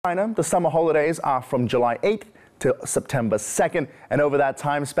China, the summer holidays are from July 8th to September 2nd, and over that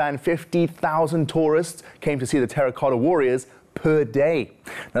time span, 50,000 tourists came to see the Terra Cotta Warriors per day.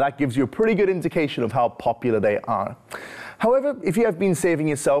 Now that gives you a pretty good indication of how popular they are. However, if you have been saving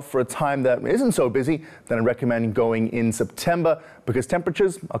yourself for a time that isn't so busy, then I recommend going in September because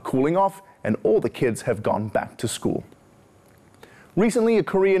temperatures are cooling off and all the kids have gone back to school. Recently, a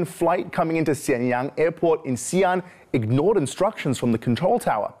Korean flight coming into Xianyang Airport in Xi'an ignored instructions from the control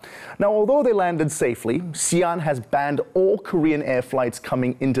tower. Now, although they landed safely, Xi'an has banned all Korean air flights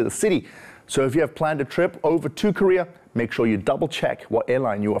coming into the city. So if you have planned a trip over to Korea, make sure you double check what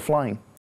airline you are flying.